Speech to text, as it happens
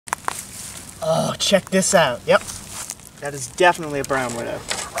Oh, check this out. Yep, that is definitely a brown widow.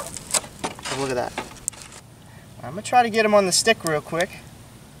 Oh, look at that. I'm gonna try to get him on the stick real quick.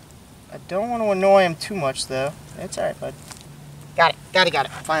 I don't want to annoy him too much though. It's alright, bud. Got it.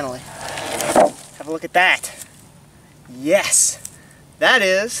 Finally. Have a look at that. Yes, that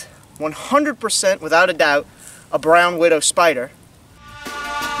is 100% without a doubt a brown widow spider.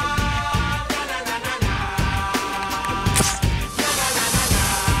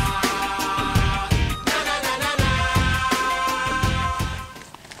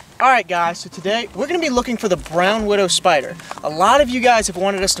 Alright guys, so today we're going to be looking for the brown widow spider. A lot of you guys have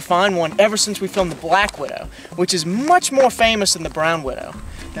wanted us to find one ever since we filmed the black widow, which is much more famous than the brown widow.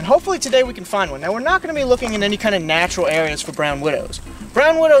 And hopefully today we can find one. Now we're not going to be looking in any kind of natural areas for brown widows.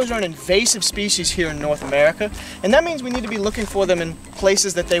 Brown widows are an invasive species here in North America, and that means we need to be looking for them in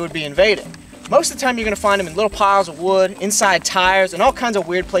places that they would be invading. Most of the time you're going to find them in little piles of wood, inside tires, and all kinds of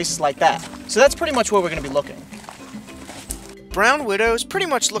weird places like that. So that's pretty much where we're going to be looking. Brown widows pretty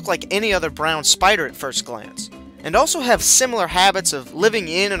much look like any other brown spider at first glance, and also have similar habits of living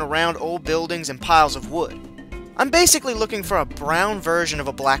in and around old buildings and piles of wood. I'm basically looking for a brown version of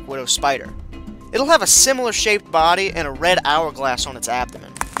a black widow spider. It'll have a similar shaped body and a red hourglass on its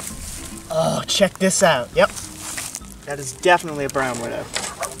abdomen. Oh, check this out. Yep, that is definitely a brown widow.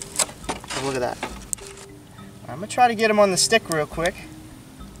 Oh, look at that. I'm gonna try to get him on the stick real quick.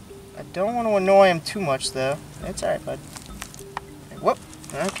 I don't want to annoy him too much though. It's alright, bud. Whoop.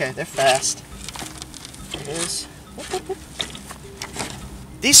 Okay, they're fast. There it is. Whoop, whoop, whoop.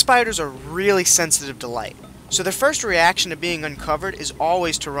 These spiders are really sensitive to light, so their first reaction to being uncovered is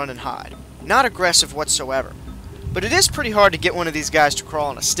always to run and hide. Not aggressive whatsoever. But it is pretty hard to get one of these guys to crawl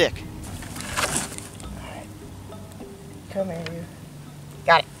on a stick. Alright. Come here, you.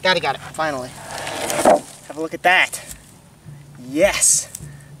 Got it. Finally. Have a look at that. Yes.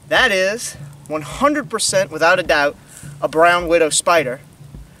 That is 100% without a doubt a brown widow spider.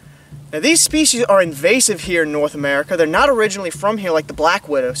 Now these species are invasive here in North America. They're not originally from here like the black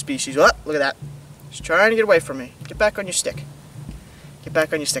widow species. Oh, look at that. Just trying to get away from me. Get back on your stick. Get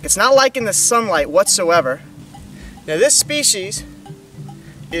back on your stick. It's not liking the sunlight whatsoever. Now this species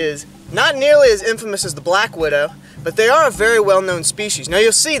is not nearly as infamous as the black widow, but they are a very well-known species. Now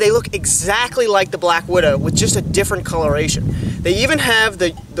you'll see they look exactly like the black widow with just a different coloration. They even have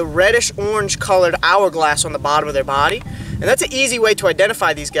the reddish-orange colored hourglass on the bottom of their body, and that's an easy way to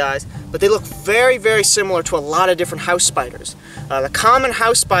identify these guys, but they look very, very similar to a lot of different house spiders. The common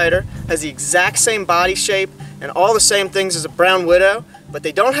house spider has the exact same body shape and all the same things as a brown widow, but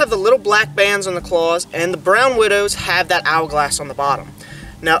they don't have the little black bands on the claws, and the brown widows have that hourglass on the bottom.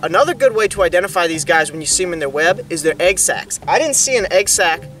 Now, another good way to identify these guys when you see them in their web is their egg sacs. I didn't see an egg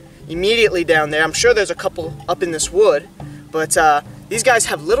sac immediately down there. I'm sure there's a couple up in this wood, but these guys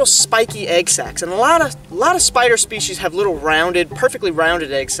have little spiky egg sacs, and a lot of spider species have little rounded, perfectly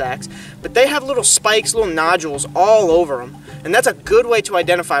rounded egg sacs, but they have little spikes, little nodules all over them, and that's a good way to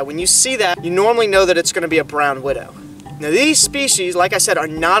identify. When you see that, you normally know that it's going to be a brown widow. Now these species, like I said, are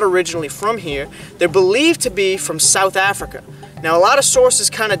not originally from here. They're believed to be from South Africa. Now a lot of sources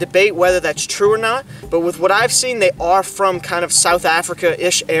kind of debate whether that's true or not, but with what I've seen, they are from kind of South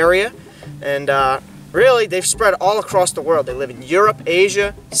Africa-ish area, and really they've spread all across the world. They live in Europe,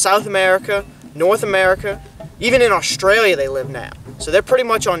 Asia, South America, North America, even in Australia they live now. So they're pretty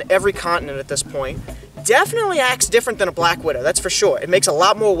much on every continent at this point. Definitely acts different than a black widow, that's for sure. It makes a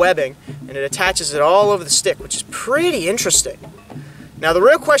lot more webbing, and it attaches it all over the stick, which is pretty interesting. Now the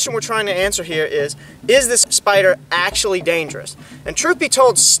real question we're trying to answer here is this spider actually dangerous? And truth be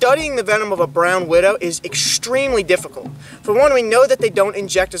told, studying the venom of a brown widow is extremely difficult. For one, we know that they don't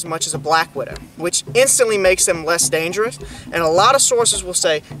inject as much as a black widow, which instantly makes them less dangerous, and a lot of sources will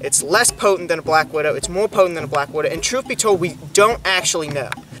say it's less potent than a black widow, it's more potent than a black widow, and truth be told, we don't actually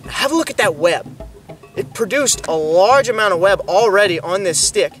know. Now have a look at that web. It produced a large amount of web already on this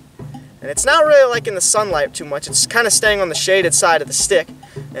stick, and it's not really like in the sunlight too much. It's kind of staying on the shaded side of the stick,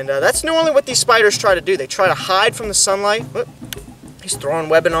 and that's normally what these spiders try to do. They try to hide from the sunlight. Whoop. He's throwing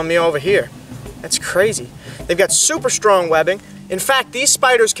webbing on me over here. That's crazy. They've got super strong webbing. In fact, these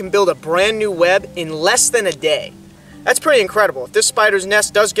spiders can build a brand new web in less than a day. That's pretty incredible. If this spider's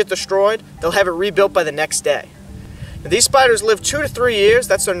nest does get destroyed, they'll have it rebuilt by the next day. Now, these spiders live 2 to 3 years,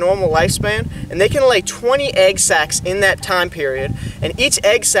 that's their normal lifespan, and they can lay 20 egg sacs in that time period, and each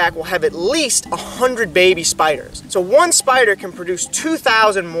egg sac will have at least 100 baby spiders. So one spider can produce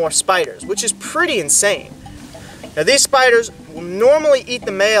 2,000 more spiders, which is pretty insane. Now these spiders will normally eat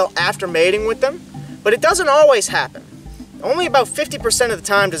the male after mating with them, but it doesn't always happen. Only about 50% of the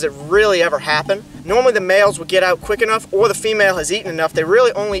time does it really ever happen. Normally the males will get out quick enough, or the female has eaten enough. They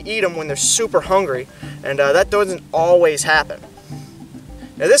really only eat them when they're super hungry, and that doesn't always happen.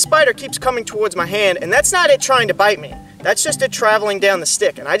 Now this spider keeps coming towards my hand, and that's not it trying to bite me. That's just it traveling down the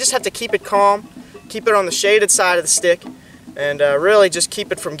stick, and I just have to keep it calm, keep it on the shaded side of the stick, and really just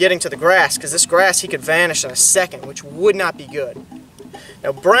keep it from getting to the grass, because this grass he could vanish in a second, which would not be good.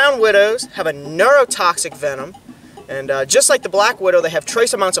 Now brown widows have a neurotoxic venom, and just like the black widow, they have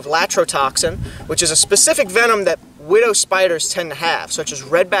trace amounts of latrotoxin, which is a specific venom that widow spiders tend to have, such as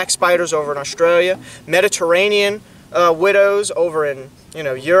redback spiders over in Australia, Mediterranean widows over in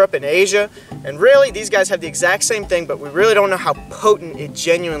Europe and Asia. And really, these guys have the exact same thing, but we really don't know how potent it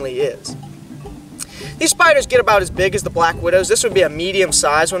genuinely is. These spiders get about as big as the black widows. This would be a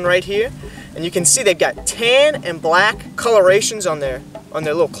medium-sized one right here. And you can see they've got tan and black colorations on their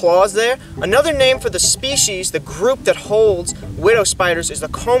little claws there. Another name for the species, the group that holds widow spiders, is the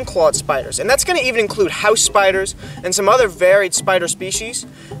comb-clawed spiders. And that's going to even include house spiders and some other varied spider species.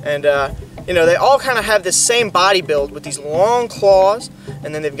 And they all kind of have this same body build with these long claws,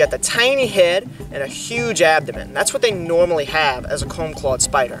 and then they've got the tiny head and a huge abdomen. That's what they normally have as a comb-clawed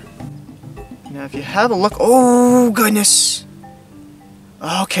spider. Now if you have a look, oh goodness!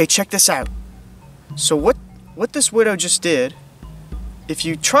 Okay, check this out. So what this widow just did, if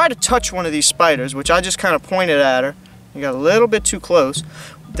you try to touch one of these spiders, which I just kind of pointed at her, you got a little bit too close,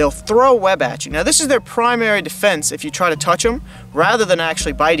 they'll throw a web at you. Now this is their primary defense if you try to touch them, rather than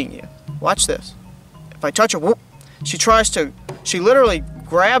actually biting you. Watch this. If I touch her, whoop, she literally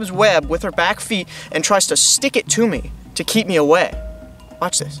grabs web with her back feet and tries to stick it to me to keep me away.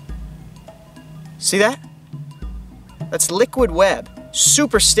 Watch this. See that? That's liquid web.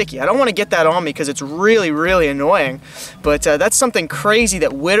 Super sticky. I don't want to get that on me because it's really, really annoying. But that's something crazy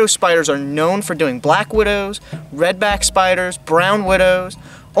that widow spiders are known for doing. Black widows, redback spiders, brown widows.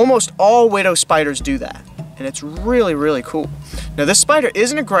 Almost all widow spiders do that. And it's really, really cool. Now this spider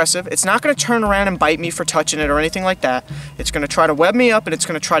isn't aggressive. It's not going to turn around and bite me for touching it or anything like that. It's going to try to web me up and it's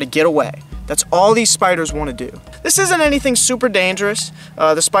going to try to get away. That's all these spiders want to do. This isn't anything super dangerous.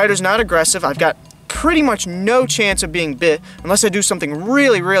 The spider's not aggressive. I've got pretty much no chance of being bit unless I do something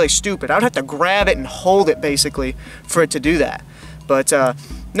really, really stupid. I would have to grab it and hold it basically for it to do that. But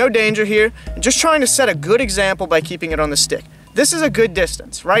no danger here. I'm just trying to set a good example by keeping it on the stick. This is a good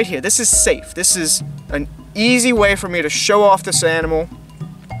distance right here. This is safe. This is an easy way for me to show off this animal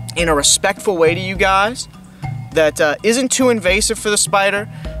in a respectful way to you guys that isn't too invasive for the spider,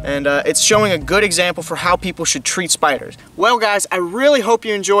 and it's showing a good example for how people should treat spiders. Well guys, I really hope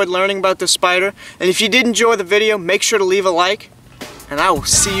you enjoyed learning about this spider, and if you did enjoy the video, make sure to leave a like, and I will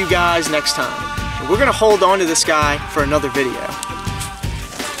see you guys next time. And we're going to hold on to this guy for another video.